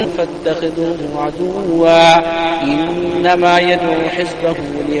فاتخذوه عدوا إنما يدعو حزبه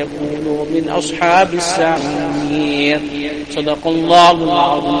ليكونوا من أصحاب السعير صدق الله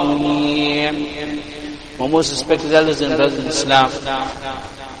العظيم. My most respected elders and brothers in Islam,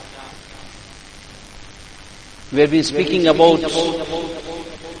 we have been speaking about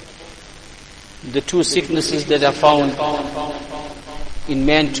the two sicknesses that are found in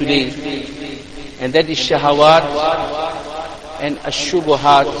man today, and that is shahawat and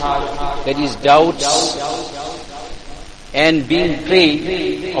ash-shubuhat, that is doubts and being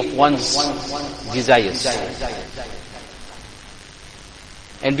prey of one's desires.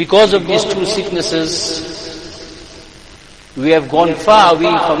 And because of these two sicknesses, we have gone far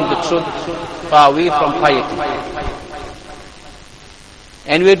away from the truth, far away from piety.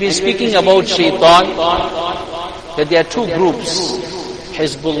 And we have been speaking about shaitan, that there are two groups,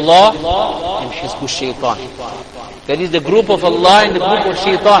 Hizbullah and Hizbul Shaitan. That is the group of Allah and the group of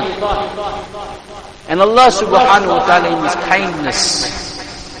shaitan. And Allah subhanahu wa ta'ala in His kindness,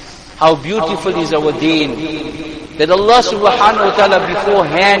 how beautiful is our deen, that Allah subhanahu wa ta'ala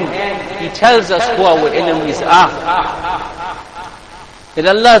beforehand, He tells us who our enemies are. That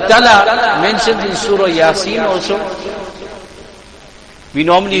Allah ta'ala mentioned in Surah Yasin also. We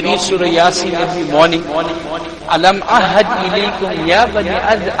normally read Surah Yasin every morning. Alam ahad ilaykum ya bani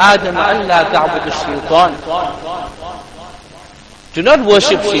Adam alla ta'budu shaitan. Do not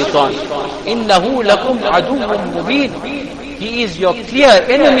worship shaitan. Innahu lakum aduwwun mubin. He is your clear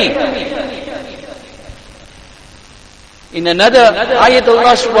enemy. In another ayat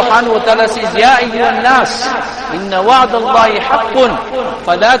Allah subhanahu wa ta'ala says, Ya ayyuhan nas, inna wa'da Allahi haqqun,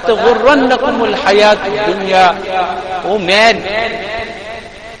 fala taghurrannakumul hayatud dunya. Oh man,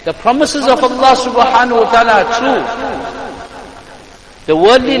 the promises of Allah subhanahu wa ta'ala are true. The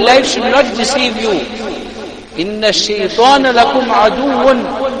worldly life should not deceive you. Inna shaytana lakum aduwwun,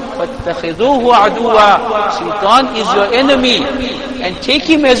 fattakhidhuhu aduwa. Shaitan is your enemy, and take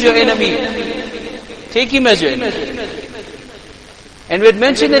him as your enemy. Take him as your enemy. And we had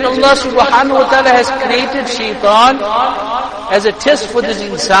mentioned that Allah subhanahu wa ta'ala has created shaitan as a test for this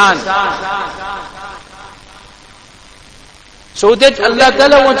insan. So that Allah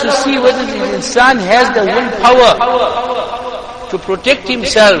ta'ala wants to see whether the insan has the willpower to protect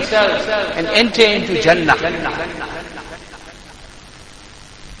himself and enter into Jannah.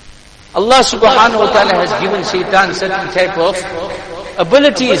 Allah subhanahu wa ta'ala has given shaitan certain type of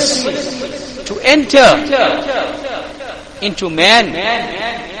abilities to enter into man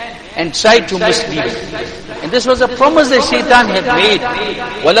and try to mislead. And this was a promise that shaitan had made.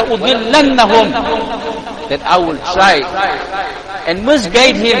 وَلَا أُضِلَّنَّهُمْ, that I will try and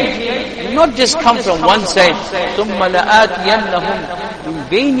misguide him, not just come from one side. ثُمَّ لَآتِيَنَّهُمْ مِنْ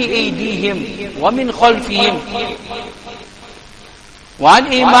بَيْنِ أَيْدِيهِمْ وَمِنْ خَلْفِهِمْ وَعَنْ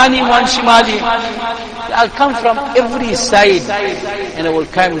إِيمَانِهِمْ وَعَنْ شِمَالِهِمْ. I'll come from every side and I will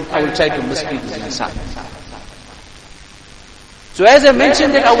try to mislead this insan. So as I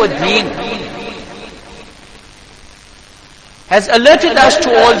mentioned, that our deen has alerted us to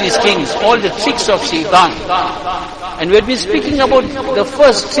all these things, all the tricks of shaitan. And we have been speaking about the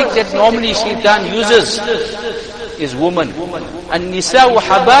first trick that normally shaitan uses is woman. An-nisa'u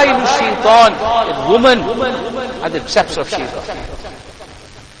habailu shaitan. That women are the traps of shaitan.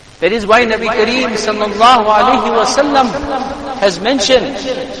 That is why Nabi Kareem sallallahu alayhi wa sallam has mentioned,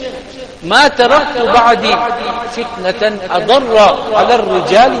 ما تركت بعدي فتنة أضر على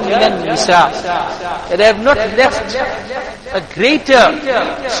الرجال من النساء. That I have not left a greater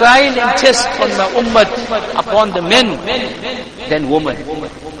trial and test on my ummah upon the men than women.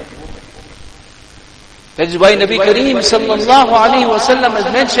 That is why Nabi Kareem sallallahu alayhi wa sallam has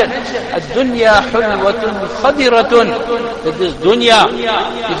mentioned, الدنيا حلوة خضرة. That this dunya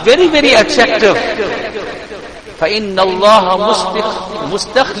is very, very attractive. فإن الله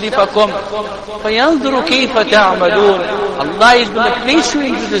مستخلفكم فينظر كيف تعملون. Allah is going to place you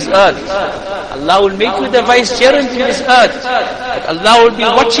into this earth. Allah will make you the vicegerent in this earth. But Allah will be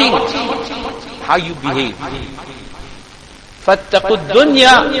watching how you behave. فاتقوا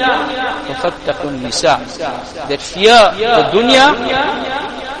الدنيا وفاتقوا النساء. That fear the dunya,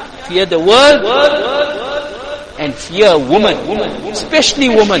 fear the world, and fear women, especially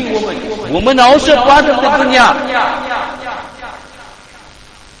women. Women are also part of the dunya.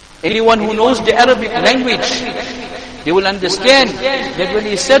 Anyone who knows the Arabic language, they will understand that when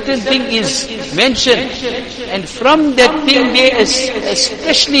a certain thing is mentioned, and from that thing there is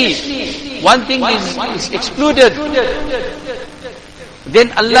especially one thing is excluded,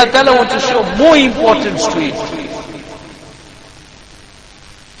 then Allah Ta'ala wants to show more importance to it.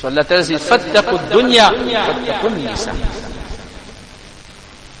 So Allah Ta'ala says, فَاتَّقُوا الدُّنْيَا فَاتَّقُوا النِّسَاءَ.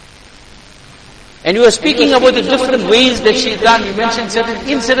 And we were speaking about the different ways that Shaitan, we mentioned certain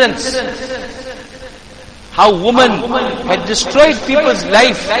incidents. How women had destroyed people's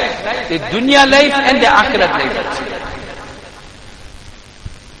life, their dunya life and their akhirat life.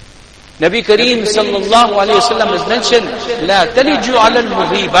 Nabi Kareem sallallahu alayhi wa sallam has mentioned, لا تلجوا على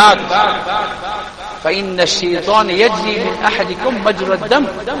المغيبات فإن الشيطان يجري من أحدكم مجرى الدم.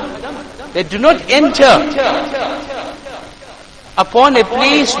 They do not enter upon a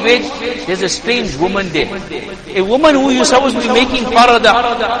place where there's a strange woman there. A woman who you're supposed to be making parada.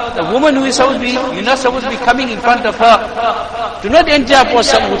 A woman who is supposed to be, you're not supposed to be coming in front of her. Do not enter upon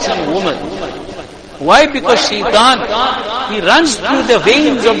some Muslim woman. Why? Because Shaitan, he runs through the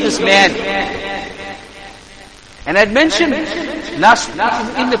veins of this man. And I had mentioned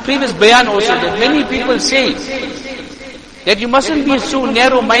in the previous bayan also that many people say that you mustn't be so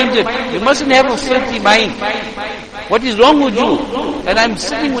narrow-minded. You mustn't have a filthy mind. What is wrong with you? And I'm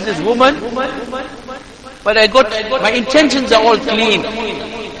sitting with this woman, but my intentions are all clean.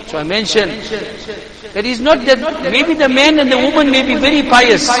 So I mentioned that it's not that, maybe the man and the woman may be very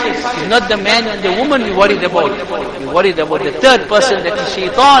pious. It's not the man and the woman we're worried about. We're worried about the third person, that is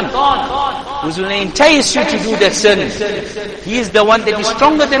Shaitan, who's going to entice you to do that sin. He is the one that is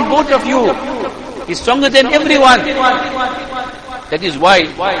stronger than both of you. He's stronger than everyone. That is why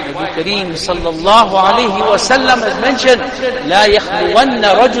Nabi Kareem sallallahu alayhi wa sallam has mentioned, لا يخلون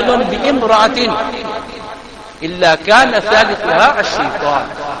رجل بامرأة إلا كان ثالثها الشيطان.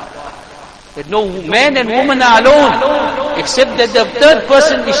 That no man and woman are alone, except that the third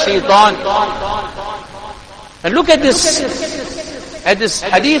person is Shaitan. And look at this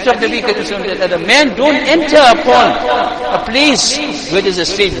hadith of Nabi Kareem, that a man don't enter upon a place where there's a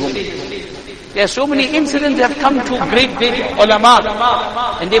strange woman. There are so many incidents that have come to great ulama,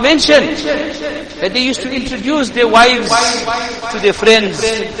 and they mentioned that they used to introduce their wives to their friends.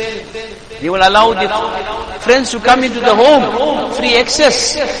 They will allow the friends to come into the home, free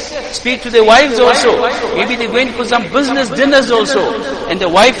access, speak to their wives also. Maybe they're going for some business dinners also, and the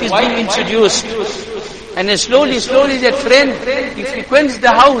wife is being introduced. And then slowly that friend, he frequents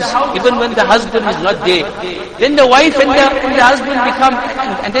the house even when the husband is not there. Then the wife and the husband become,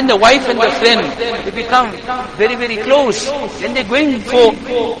 and then the wife and the friend, they become very, very close. Then they're going for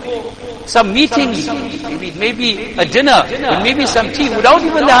some meetings, maybe a dinner, and maybe some tea, without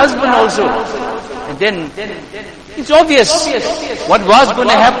even the husband also. And then it's obvious what was going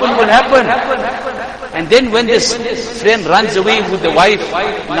to happen will happen. And then when this friend runs away with the wife,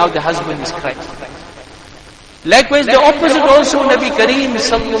 now the husband is crying. Likewise, the opposite also, Nabi Kareem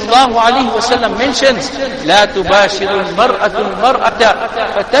sallallahu alayhi wa sallam mentions, لا تباشر المرأة المرأة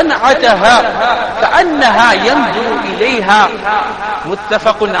فتنعتها كأنها ينظر إليها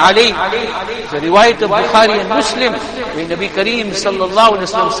متفق عليه. The riwayat of Bukhari and Muslim, where Nabi Kareem sallallahu alayhi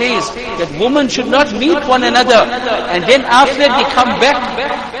wa sallam says that women should not meet one another, and then after they come back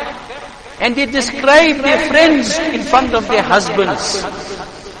and they describe their friends in front of their husbands.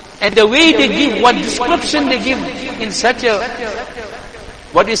 And the way they give, what description they give in such a,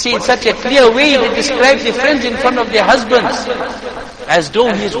 in such a clear way, they describe their friends in front of their husbands, as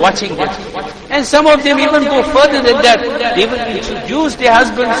though he is watching them. And some of them even go further than that. They will introduce their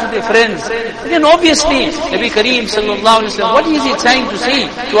husbands to their friends. And then obviously, Nabi Kareem sallallahu alayhi wa sallam, what is he trying to say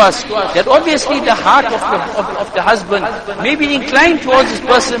to us? That obviously the heart of the husband may be inclined towards this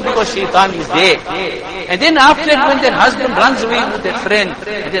person because Shaitan is there. And then after, when that husband runs away with that friend,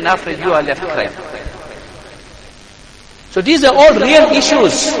 and then after you are left crying. So these are all real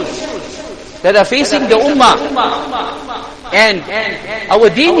issues that are facing the ummah. And our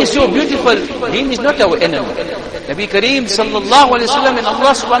deen is so beautiful. Deen is not our enemy. Nabi Kareem sallallahu alayhi wa sallam and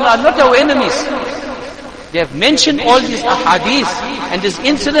Allah subhanahu wa ta'ala are not our enemies. They have mentioned all these ahadith and these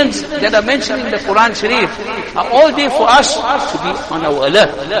incidents that are mentioned in the Quran Sharif are all there for us to be on our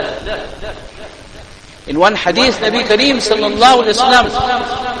alert. In one hadith, Nabi Kareem sallallahu alayhi wa sallam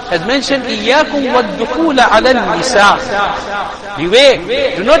has mentioned, إِيَّاكُمْ وَالدُّخُولَ عَلَى النِّسَاءِ.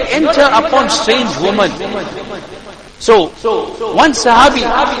 Beware, do not enter upon strange women. So, one Sahabi,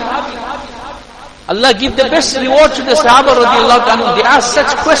 Allah give the best reward to the Sahaba radiallahu anhu. They ask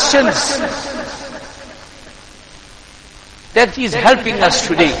such questions that is helping us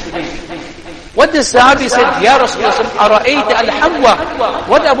today. What the Sahabi said, Ya Rasulullah, أَرَأَيْتَ الْحَوَّةِ.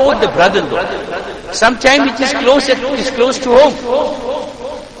 What about the brother-in-law? Sometimes it is close to home.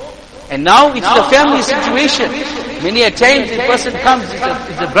 And now it's the family situation. Many a time the person comes,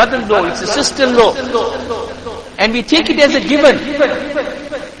 it's a brother-in-law, it's a sister-in-law. And we take it as a given.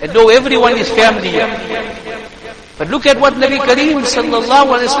 And though everyone is family here. But look at what Nabi Kareem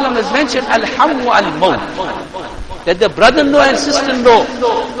sallallahu alayhi wa sallam has mentioned, Al-Hamu al-Maut. that the brother-in-law and sister-in-law,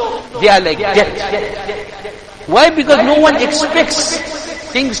 they are like death. Why? Because no one expects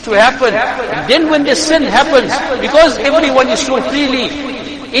things to happen. And then when the sin happens, because everyone is so freely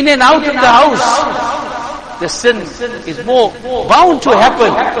in and out of the house, the sin is more bound to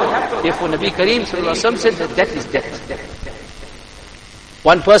happen. Therefore Nabi Kareem sallallahu alaihi wasallam said that is death.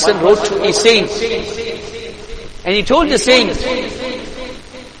 One person wrote to a saint, and he told the saint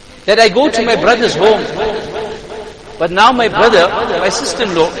that I go to my brother's home, but now my brother, my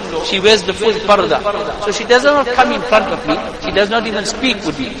sister-in-law, she wears the full parda. So she does not come in front of me. She does not even speak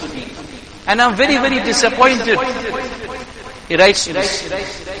with me. And I'm very, very disappointed. He writes to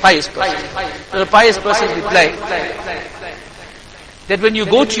this pious person. So the pious person replied that when you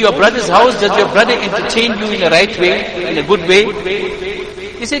go to your brother's house, does your brother entertain you in a right way, in a good way?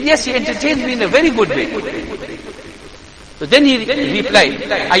 He said, yes, he entertains me in a very good way. So then he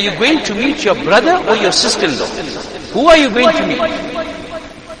replied, are you going to meet your brother or your sister-in-law? Who are you going to meet?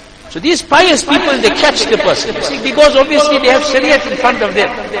 So these pious people, they catch the person. See, because obviously they have Shariat in front of them.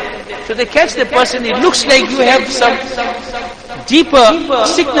 So they catch the person. It looks like you have some deeper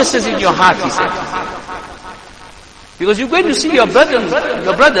sicknesses in your heart, he said. Because you're going to see your brother,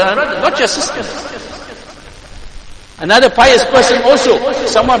 not your sister. Another pious person also,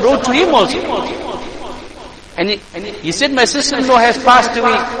 someone wrote to him also. And he said, my sister-in-law has passed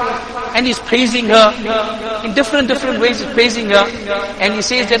away, and he's praising her in different ways. He's praising her, and he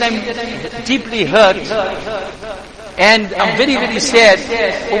says that I'm deeply hurt, and I'm very, very sad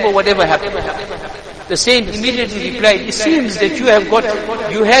over whatever happened. The saint immediately replied, it seems that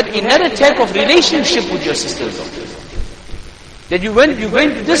you had another type of relationship with your sister-in-law. That you went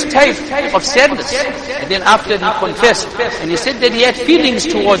to this type of sadness, and then after he confessed, and he said that he had feelings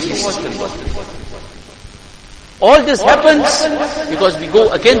towards his sister-in-law. All this happens because we go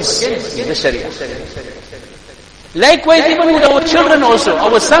against the Sharia. Likewise, even with our children also,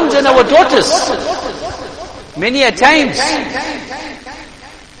 our sons and our daughters. Many a times,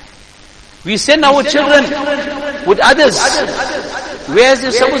 we send our children with others, whereas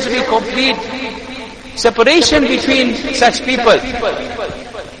there's supposed to be complete separation between such people.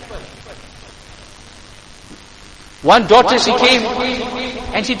 One daughter, she came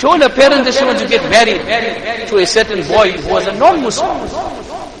and she told her parents that she wants to get married to a certain boy who was a non-Muslim.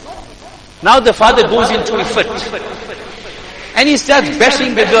 Now the father goes into a fit and he starts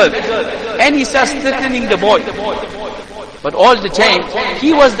bashing the girl and he starts threatening the boy. But all the time,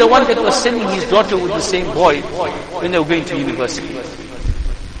 he was the one that was sending his daughter with the same boy when they were going to university.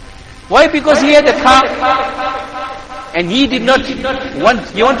 Why? Because he had a car and he did not want,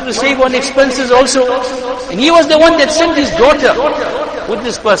 he wanted to save on expenses also. And he was the one that sent his daughter with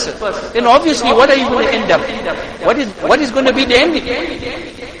this person. Then obviously, what are you going to end up? What is going to be the ending?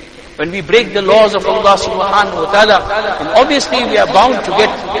 When we break the laws of Allah subhanahu wa ta'ala, and obviously we are bound to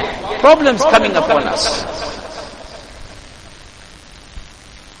get problems coming upon us.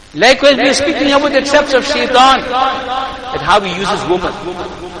 Likewise, we are speaking about the traps of shaitan, and how he uses women.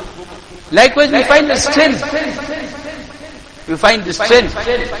 Likewise, we find the strength. We find the strength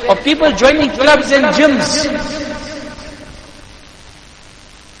of people joining clubs and gyms.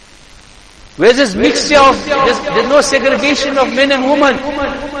 Where there's mixture of, there's no segregation of men and women.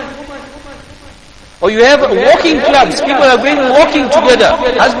 Or you have walking clubs, people are going walking together,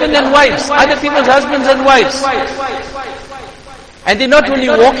 husband and wives, other people's husbands and wives. And they're not only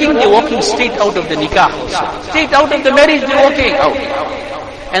walking, they're walking straight out of the nikah. Straight out of the marriage, they're walking out.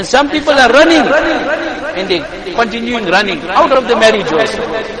 And some people are running, and they're continuing running out of the marriage also.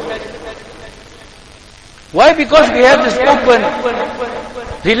 Why? Because we have this open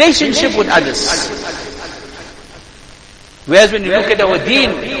relationship with others. Whereas when you look at our deen,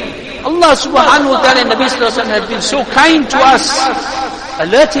 Allah subhanahu wa ta'ala and Nabi sallallahu alaihi wasallam have been so kind to us,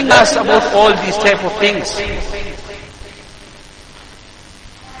 alerting us about all these type of things.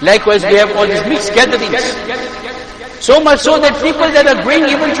 Likewise, we have all these mixed gatherings. So much so that people that are going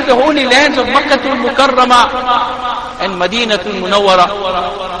even to the holy lands of Makkatul Mukarramah and Madinatul Munawwara.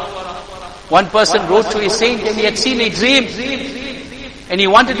 One person wrote to a saint and he had seen a dream and he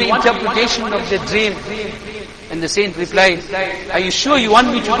wanted the interpretation of the dream. And the saint replied, are you sure you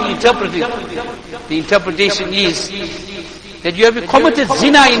want me to interpret it? The interpretation is that you have committed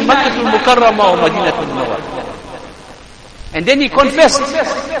zina in Makkatul Mukarramah or Madinatul Munawwara. And then he confessed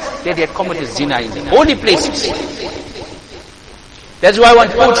that he had committed zina in the holy places. That's why one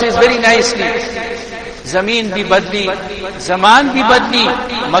quote says very nicely, Zameen bhi badli, Zaman bhi badli,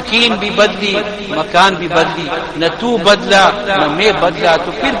 Makeen bhi badli, Makan bhi badli, na tu badla, na me badla,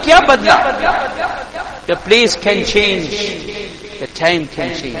 to fir kya badla? The place can change, the time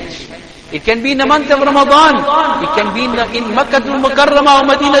can change. It can be in the month of Ramadan. It can be in Makkah al-Mukarramah or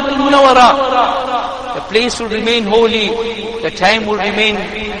Madinah al-Munawwara. The place will remain holy. The time will remain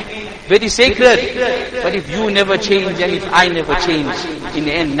very sacred. But if you never change and if I never change, in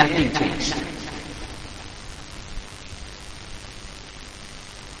the end nothing changed.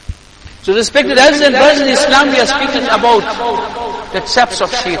 So respected elders and brothers in Islam, we are speaking about the traps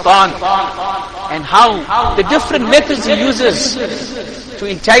of shaitan and how the different methods he uses to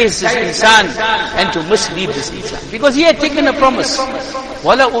entice this insan and to mislead this insan. Because he had taken a promise.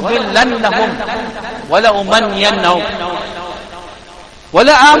 وَلَا أُضِلَّنَّهُمْ وَلَا أُمَنِّيَنَّهُمْ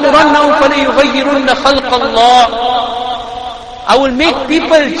وَلَا آمُرَنَّهُمْ فَلَيُغَيِّرُنَّ خَلْقَ اللَّهِ. I will make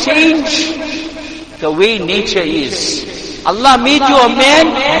people change the way nature is. Allah made you a man,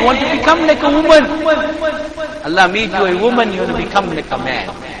 you want to become like a woman. Allah made you a woman, you want to become like a man.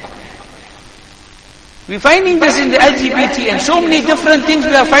 We're finding this in the LGBT and so many different things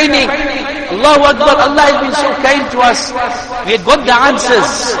we are finding. Allahu Akbar, Allah has been so kind to us. We have got the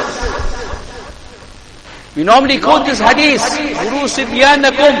answers. We normally quote this hadith, Muru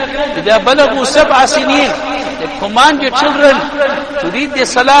Sibyanakum idha balagu sab'a sinin, that command your children to read their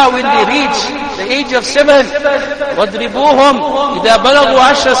salah when they reach the age of 7. وَضْرِبُوهُمْ إِذَا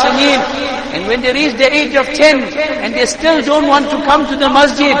بَلَغُوا 10 سِنِينَ. And when they reach the age of 10 and they still don't want to come to the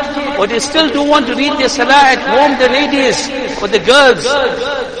masjid, or they still don't want to read their salah at home, the ladies or the girls,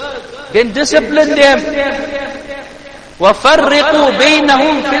 then discipline them. وَفَرِّقُوا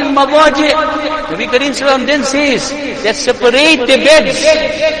بَيْنَهُمْ فِي الْمَضَاجِعِ. Nabi Kareem Sallallahu then says that separate the beds.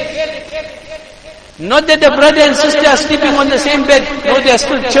 Not that the brother and sister are sleeping on the same bed. No, they are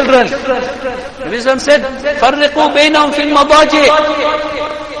still children. Nabi Sallallahu said, فَرِّقُوا بَيْنَهُمْ فِي الْمَضَاجِعِ.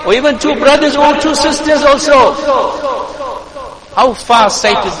 Or even two brothers or two sisters also. How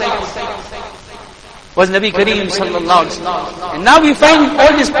far-sighted was Nabi Kareem Sallallahu Alaihi Wasallam. And now we find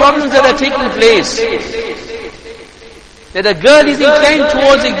all these problems that are taking place. That a girl is inclined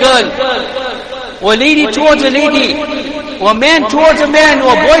towards a girl, or a lady towards a lady, or a man towards a man,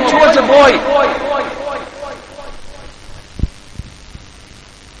 or a boy towards a boy.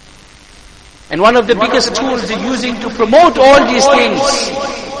 And one of the biggest tools they're using to promote all these things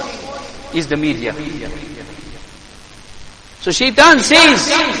is the media. So Shaitan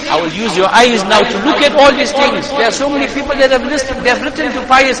says, I will use your eyes now to look at all these things. There are so many people that have written to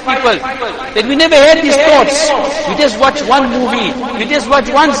pious people that we never had these thoughts. We just watch one movie, we just watch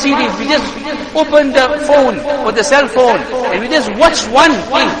one series, we just open the phone or the cell phone and we just watch one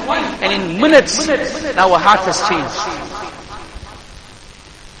thing, and in minutes our heart has changed.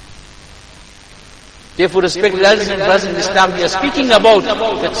 Therefore, respected elders and brothers in Islam, we are speaking about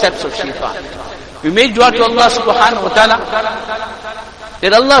the traps of Shaitan. We make dua to Allah subhanahu wa ta'ala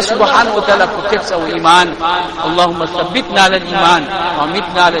that Allah subhanahu wa ta'ala protects our iman. Allahumma thabbitna ala al-iman wa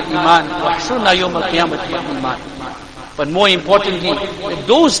mitna ala al-iman wa ahshurna yawm al-qiyamati al-iman. But more importantly, that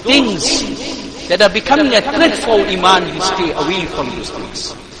those things that are becoming a threat for our iman, we stay away from those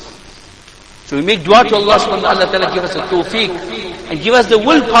things. So we make dua to Allah subhanahu wa ta'ala, give us the tawfiq and give us the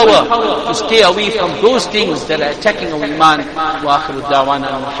willpower to stay away from those things that are attacking our iman. Wa akhiru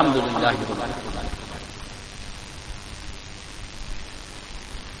da'wana alhamdulillahi rabbil alamin.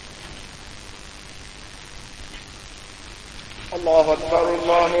 الله أكبر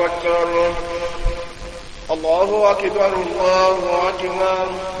الله أكبر الله أكبر الله أكبر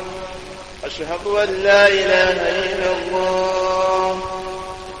أشهد أن لا إله إلا الله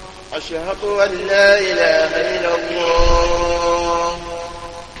أشهد أن لا إله إلا الله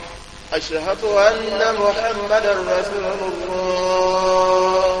أشهد أن محمدا رسول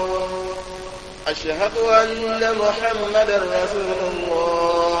الله أشهد أن محمدا رسول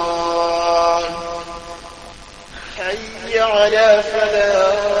الله حي على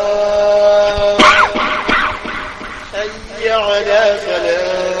فلاح حي على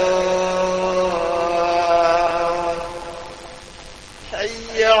فلاح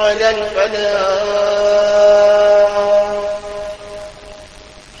حي على الفلاح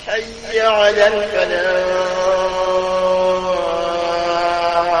حي على الفلاح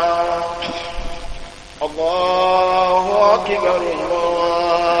الله أكبر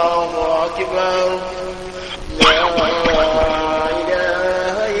الله أكبر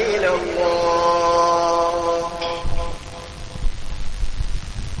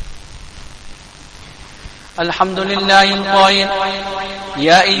الحمد لله القائل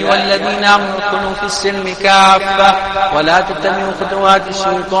يا أيها الذين آمنوا ادخلوا في السلم كافة ولا تتبعوا خطوات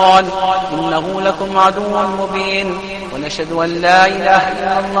الشيطان إنه لكم عدو مبين ونشهد أن لا إله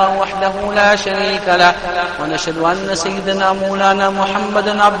إلا الله وحده لا شريك له ونشهد أن سيدنا مولانا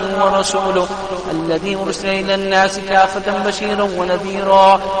محمدا عبده ورسوله الذي أرسل إلى الناس كافة بشيرا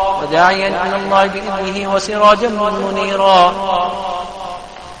ونذيرا وداعيا إلى الله بإذنه وسراجا منيرا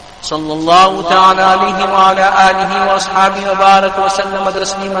صلى الله تعالى عليه وعلى آله وأصحابه وبارك وسلم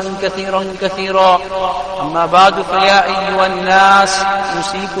تسليما كثيرا أما بعد فيا أيها الناس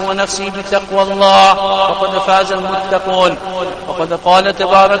أوصيكم ونفسي بتقوى الله فقد فاز المتقون وقد قال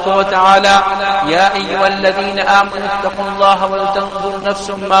تبارك وتعالى يا أيها الذين آمنوا اتقوا الله ولتنظر نفس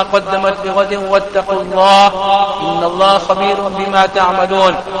ما قدمت بغد واتقوا الله إن الله خبير بما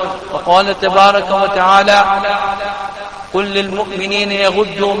تعملون وقال تبارك وتعالى قل للمؤمنين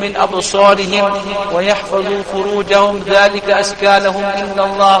يغضوا من أبصارهم ويحفظوا فروجهم ذلك أزكى لهم إن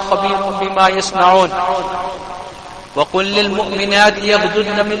الله خبير بما يصنعون وقل للمؤمنات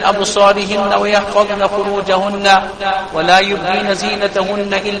يغضضن من أبصارهن ويحفظن فروجهن ولا يبدين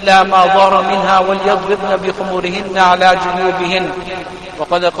زينتهن إلا ما ظهر منها وليضربن بخمورهن على جيوبهن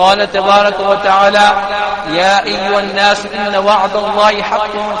وقد قال تبارك وتعالى يا أيها الناس إن وعد الله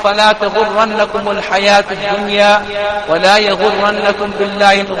حق فلا تغرنكم الحياة الدنيا ولا يغرنكم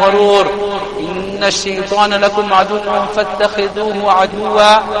بالله الغرور إن الشيطان لكم عدو فاتخذوه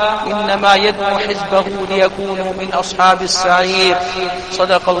عدوا إنما يدعو حزبه ليكونوا من أصحاب السعير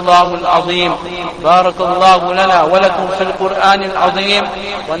صدق الله العظيم. بارك الله لنا ولكم في القرآن العظيم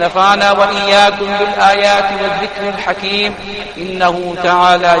ونفعنا وإياكم بالآيات والذكر الحكيم إنه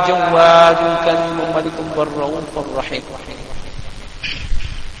تعالى جواد كريم ملك بالرؤوف الرحيم.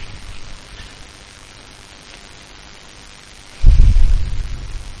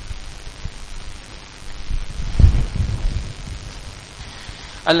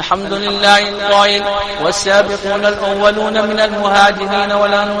 الحمد لله القائل والسابقون الأولون من المهاجرين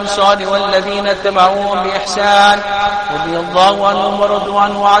والأنصار والذين اتبعوهم بإحسان رضي الله عنهم ورضوا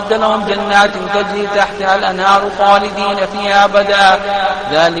عنه وأعد لهم جنات تجري تحتها الأنهار خالدين فيها أبدا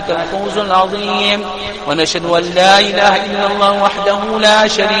ذلك الفوز العظيم. ونشهد أن لا إله إلا الله وحده لا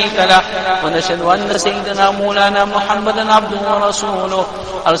شريك له ونشهد أن سيدنا مولانا محمدا عبده ورسوله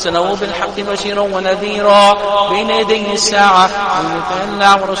أرسله بالحق بشيرا ونذيرا بين يدي الساعة من يطع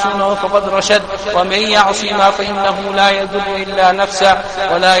الله ورسوله فقد رشد ومن يعصما فإنه لا يضر إلا نفسه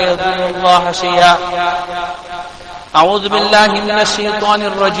ولا يضر الله شيئا. أعوذ بالله من الشيطان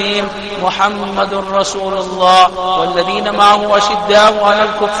الرجيم. محمد رسول الله والذين معه أشداء على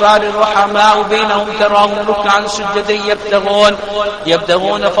الكفار رحماء بينهم تراهم ركعا سجدا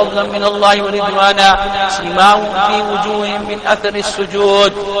يبتغون فضلا من الله ورضوانا سيماهم في وجوههم من أثر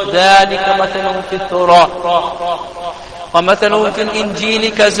السجود ذلك مثلهم في التوراة ومثله في الإنجيل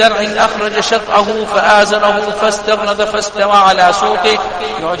كزرع أخرج شطأه فآزره فاستغلظ فاستوى على سوقه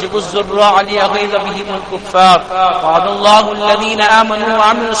يعجب الزراع ليغيظ بهم الكفار. وعد الله الذين آمنوا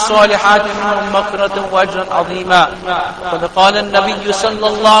وعملوا الصالحات منهم مغفرة وأجرا عظيما. قد قال النبي صلى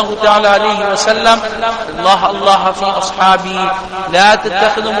الله تعالى عليه وسلم الله في أصحابي لا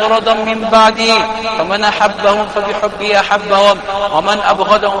تتخذوا مرضا من بعدي فمن أحبهم فبحبي أحبهم ومن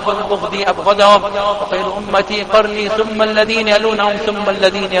أبغضهم فببغضي أبغضهم وخير أمتي قرني ثم الذين يلونهم ثم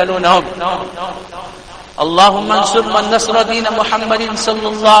الذين يلونهم. اللهم انصر من نصر دين محمد صلى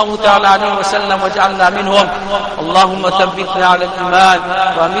الله تعالى عليه وسلم واجعلنا منهم. اللهم ثبتنا على الإيمان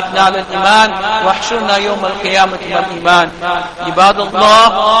وامتنا على الإيمان واحشرنا يوم القيامة من الإيمان. عباد الله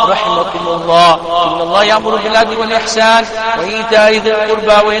رحمكم الله إن الله يأمر بالعدل والإحسان وإيتاء ذي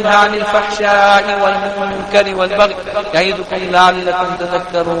القربى وينهى عن الفحشاء والمنكر والبغي يعظكم لعلكم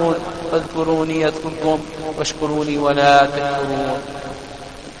تذكرون فاذكروني يذكركم واشكروني ولا تكفرون.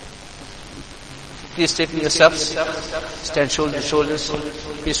 Please take yourselves, stand shoulder to shoulders,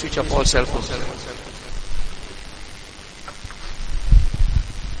 please switch off all cell phones.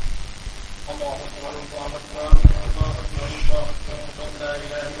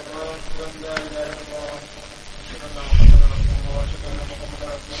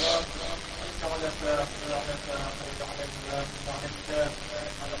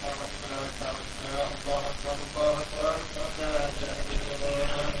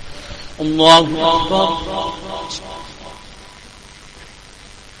 الله أكبر.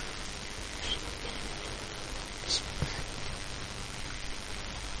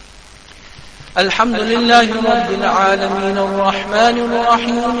 الحمد لله رب العالمين الرحمن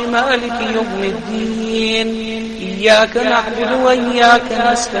الرحيم مالك يوم الدين إياك نعبد وإياك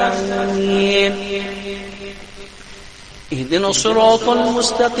نستعين اهدنا الصراط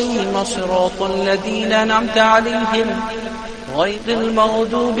المستقيم صراط الذين أنعمت عليهم غير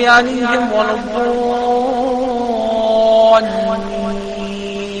المغضوب عليهم ولا الضالين.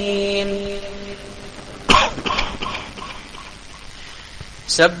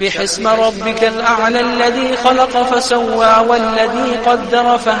 سبح اسم ربك الأعلى الذي خلق فسوى والذي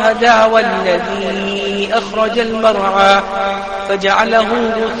قدر فهدى والذي أخرج المرعى فجعله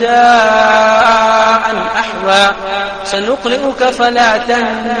غثاء أحوى سنقرئك فلا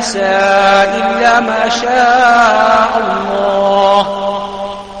تنسى إلا ما شاء الله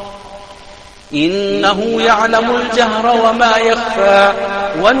إنه يعلم الجهر وما يخفى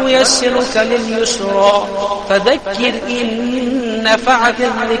ونيسرك لليسرى فذكر إن نفعت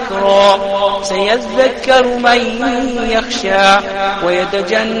الذكرى سيذكر من يخشى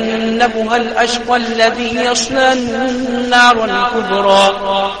ويتجنبها الأشقى الذي يصلى النار الكبرى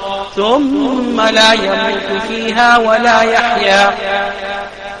ثم لا يموت فيها ولا يحيا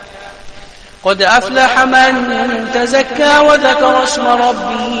قد أفلح من تزكى وذكر اسم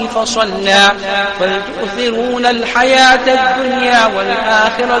ربه فصلى بل تؤثرون الحياة الدنيا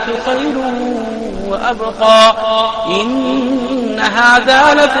والآخرة خير وأبقى إن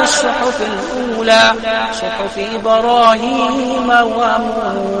هذا لفي الصحف الأولى صحف إبراهيم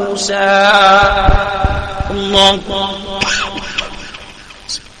وموسى. الله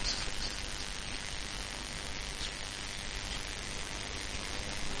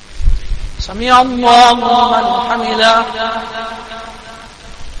سمع الله لمن حمده.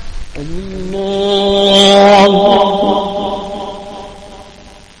 الله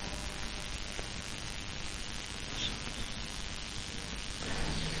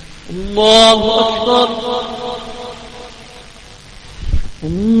الله أكبر.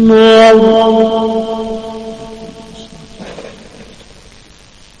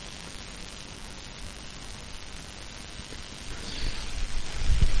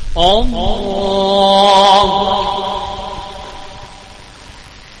 الله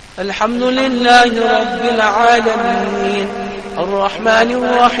الحمد لله رب العالمين الرحمن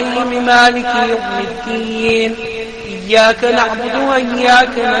الرحيم مالك يوم الدين إياك نعبد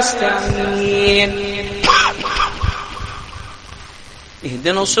وإياك نستعين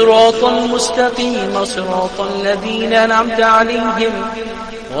اهدنا الصراط المستقيم صراط الذين أنعمت عليهم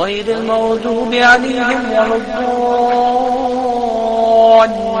غير المغضوب عليهم ولا الضالين.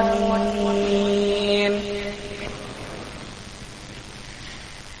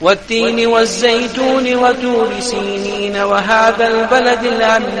 والتين والزيتون وتور سينين وهذا البلد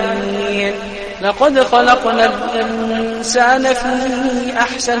الأمين لقد خلقنا الإنسان في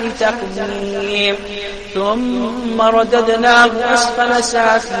أحسن تقويم ثم رددناه أسفل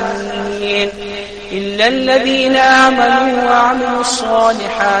سافلين إلا الذين آمنوا وعملوا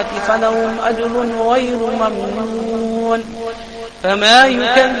الصالحات فلهم أجر غير ممنون. فما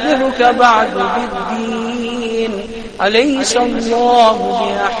يكذبك بعد بالدين أليس الله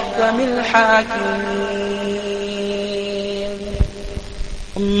بأحكم الحاكمين.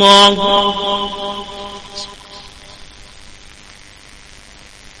 الله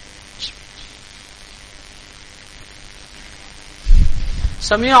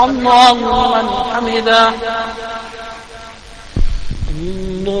سمع الله لمن حمده.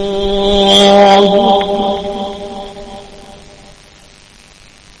 الله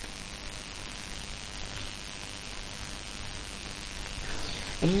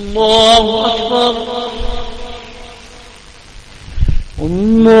الله أكبر.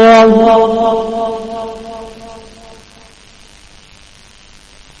 الله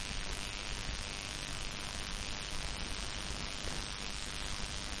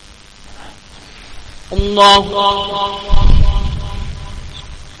الله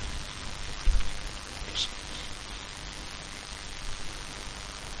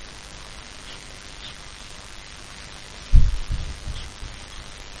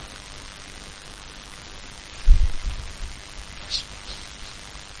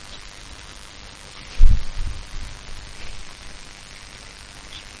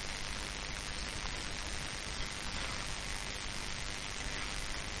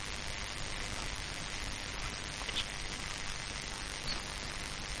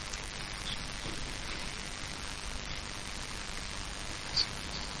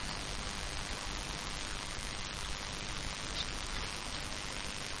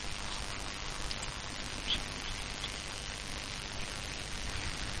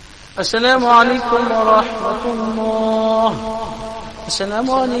السلام عليكم ورحمة الله.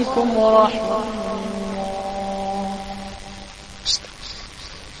 السلام عليكم ورحمة الله.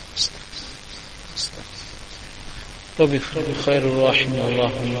 ربي خير الراحمين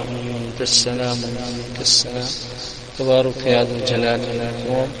اللهم أنت السلام ومنك السلام تبارك يا ذا الجلال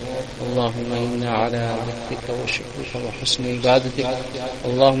والإكرام. اللهم إنا على ذكرك وشكرك وحسن عبادتك.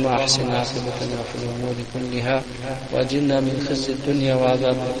 اللهم أحسن عاقبتنا في الأمور كلها وأجرنا من خزي الدنيا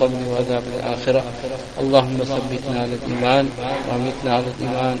وعذاب القبر وعذاب الآخرة. اللهم ثبتنا على الإيمان وأمتنا على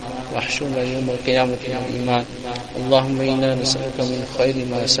الإيمان واحشرنا يوم القيامة على الإيمان. اللهم إنا نسألك من خير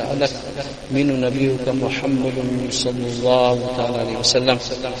ما سألك من نبيك محمد صلى الله عليه وسلم،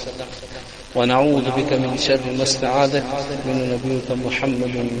 ونعوذ بك من شر ما استعاذك من نبيك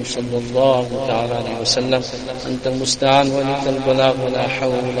محمد صلى الله تعالى عليه وسلم. أنت المستعان ولك البلاغ ولا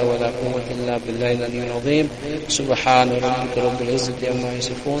حول ولا قوة إلا بالله العلي العظيم. سبحان ربك رب العزة عما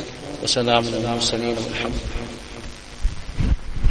يصفون وسلام على المرسلين والحمد لله.